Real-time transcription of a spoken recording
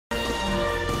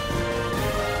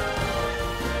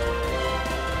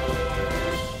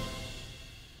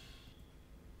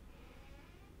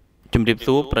ជំរាប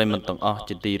សួរប្រិយមិត្តទាំងអស់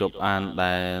ជាទីរាប់អាន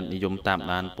ដែលនិយមតាម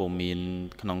ដានព័ត៌មាន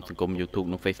ក្នុងសង្គម YouTube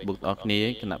និង Facebook ទាំងអស់គ្នា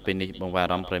គណៈពេលនេះបងប្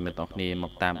អូនប្រិយមិត្តទាំងអស់គ្នាម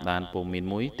កតាមដានព័ត៌មាន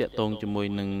មួយទាក់ទងជាមួយ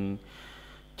នឹង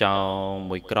ចៅ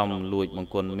មួយក្រុមលួចប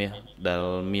ង្គន់មាសដែល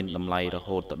មានតម្លៃរ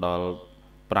ហូតដល់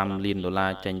$5 លាន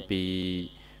ចេញពី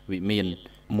វិមាន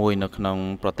មួយនៅក្នុង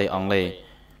ប្រទេសអង់គ្លេស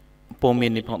ព័ត៌មា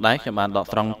ននេះផងដែរខ្ញុំបានដក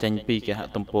ស្រង់ចេញពីគេហ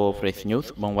ទំព័រ Fresh News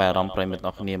បងប្អូនប្រិយមិត្ត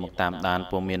ទាំងអស់គ្នាមកតាមដាន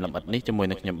ព័ត៌មានលម្អិតនេះជាមួយ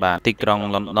នឹងខ្ញុំបាទទីក្រុង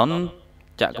London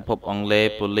ចក្រភពអង់គ្លេស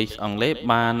ប៉ូលីសអង់គ្លេស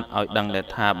បានឲ្យដឹង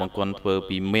ថាបង្គន់ធ្វើ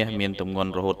ពីមាសមានទម្ង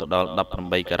ន់រហូតដល់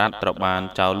18ការ៉ាត់ត្រូវបាន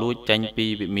ចោរលួចចេញពី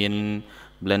វិមាន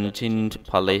Blenheim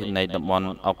Palace នៃតំបន់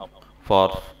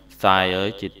Oxfordshire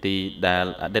ជាទីដែល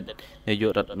អតីតនាយ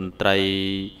ករដ្ឋមន្ត្រី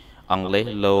អង់គ្លេស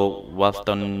លោក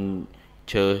Winston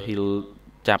Churchill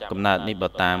ចាប់កំណើតនេះបើ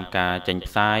តាមការចេញ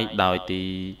ផ្សាយដោយទី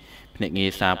ភ្នាក់ងា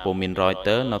រសារព័ត៌មាន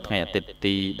Reuters នៅថ្ងៃអាទិត្យ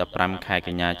ទី15ខែក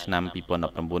ញ្ញាឆ្នាំ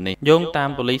2019នេះយោងតាម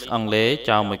ប៉ូលីសអង់គ្លេស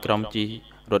ចៅមួយក្រុមជិះ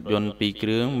រថយន្ត2គ្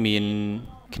រឿងមាន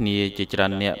គ្នាជាច្រើ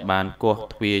នអ្នកបានគាស់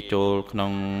ទ្វារចូលក្នុ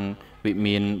ងវិ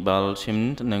មាន Blenheim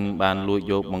និងបានលួច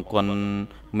យកបង្គន់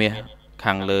មាស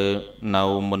ខាងលើនៅ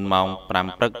មុនម៉ោង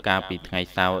5ព្រឹកកាលពីថ្ងៃ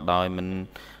សៅរ៍ដោយមិន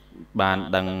បាន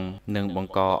ដឹងនឹងប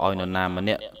ង្កឲ្យនរណាម្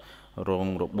នាក់រង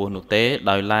របួសនោះទេ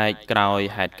ដោយឡែកក្រោយ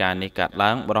ហេតុការណ៍នេះកើត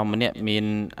ឡើងបុរសម្នាក់មាន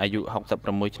អាយុ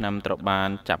66ឆ្នាំត្រូវបាន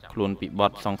ចាប់ខ្លួនពីប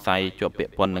ទសង្ស័យជាប់ពា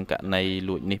ក់ព័ន្ធនឹងករណី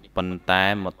លួចនេះប៉ុន្តែ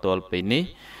មកទល់ពេលនេះ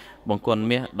បង្គន់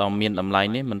មាសដ៏មានតម្លៃ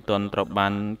នេះមិនទាន់ត្រូវបា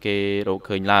នគេរក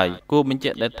ឃើញឡើយគួរបញ្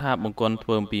ជាក់ដែរថាបង្គន់ធ្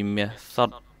វើពីមាសសុ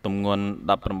ទ្ធទម្ងន់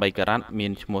18ការ៉ាត់មា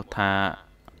នឈ្មោះថា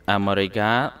អាមេរិ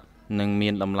កានិងមា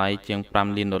នតម្លៃជាង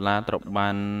$5 លានត្រូវបា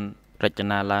នរច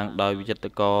នាឡើងដោយវិចិត្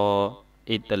រករ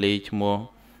អ៊ីតាលីឈ្មោះ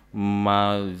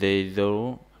Marzio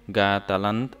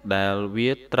Catalan ដែល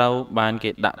វាត្រូវបាន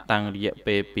គេដាក់តាំងរយៈ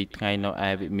ពេល2ថ្ងៃនៅ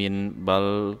ឯវិមាន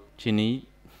Blenheim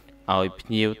ឲ្យភ្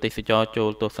ញៀវទេសចរចូល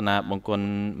ទស្សនាបង្គន់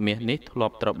មាសនេះធ្លា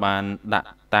ប់ត្រូវបានដាក់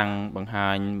តាំងបង្ហា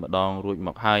ញម្ដងរួចម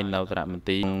កហើយនៅសារមន្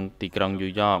ទីរទីក្រុងញូ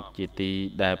វយ៉កជាទី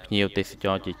ដែលភ្ញៀវទេសច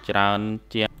រជាច្រើន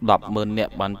ជាង10,000 នា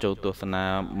ក់បានចូលទស្សនា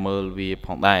មើលវាផ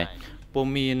ងដែរព័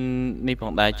ត៌មាននេះផ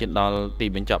ងដែរជាដល់ទី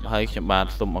បញ្ចប់ហើយខ្ញុំបាទ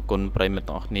សូមអរគុណប្រិយមិត្ត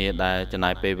ទាំងអស់គ្នាដែលចំណា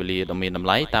យពេលវេលាដ៏មានតម្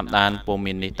លៃតាមដានព័ត៌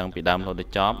មាននេះតាំងពីដើមរហូតដ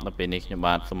ល់ចប់ដល់ពេលនេះខ្ញុំ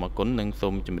បាទសូមអរគុណនិងសូ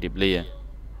មជម្រាបលា